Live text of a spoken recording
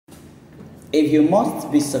If you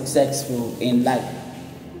must be successful in life,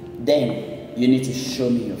 then you need to show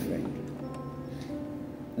me your friend.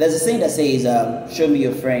 There's a saying that says, show me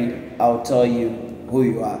your friend, I'll tell you who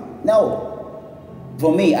you are. No.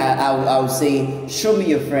 For me, I would say, show me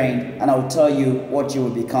your friend and I'll tell you what you will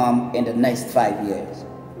become in the next 5 years.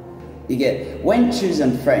 You get, when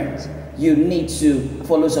choosing friends, you need to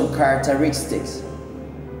follow some characteristics.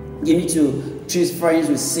 You need to choose friends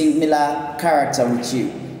with similar character with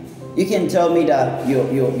you. You can tell me that you're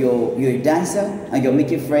a dancer and you're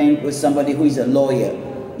making friends with somebody who is a lawyer.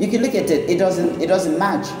 You can look at it, it doesn't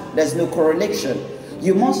match. There's no correlation.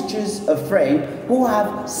 You must choose a friend who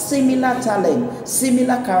have similar talent,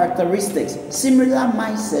 similar characteristics, similar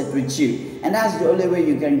mindset with you. And that's the only way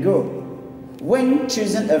you can grow. When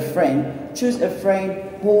choosing a friend, choose a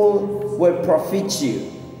friend who will profit you.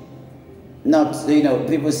 Not,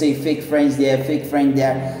 people say fake friends there, fake friend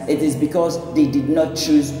there. It is because they did not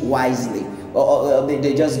choose wisely. Or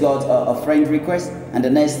they just got a friend request, and the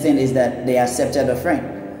next thing is that they accepted a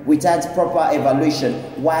friend. Without proper evaluation,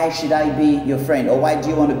 why should I be your friend, or why do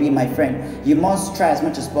you want to be my friend? You must try as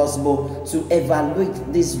much as possible to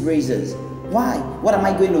evaluate these reasons. Why? What am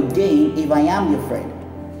I going to gain if I am your friend?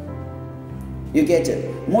 You get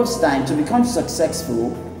it? Most time, to become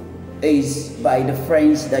successful is by the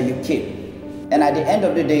friends that you keep. And at the end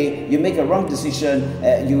of the day, you make a wrong decision,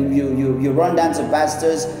 you run down to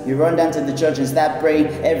pastors, you run down to the church and start praying,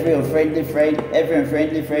 every unfriendly friend, every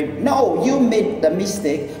unfriendly friend. No, you made the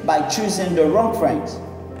mistake by choosing the wrong friends.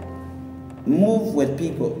 Move with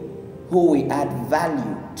people who will add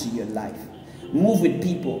value to your life. Move with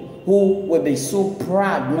people who will be so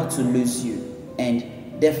proud not to lose you.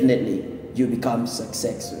 And definitely, you become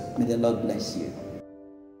successful. May the Lord bless you.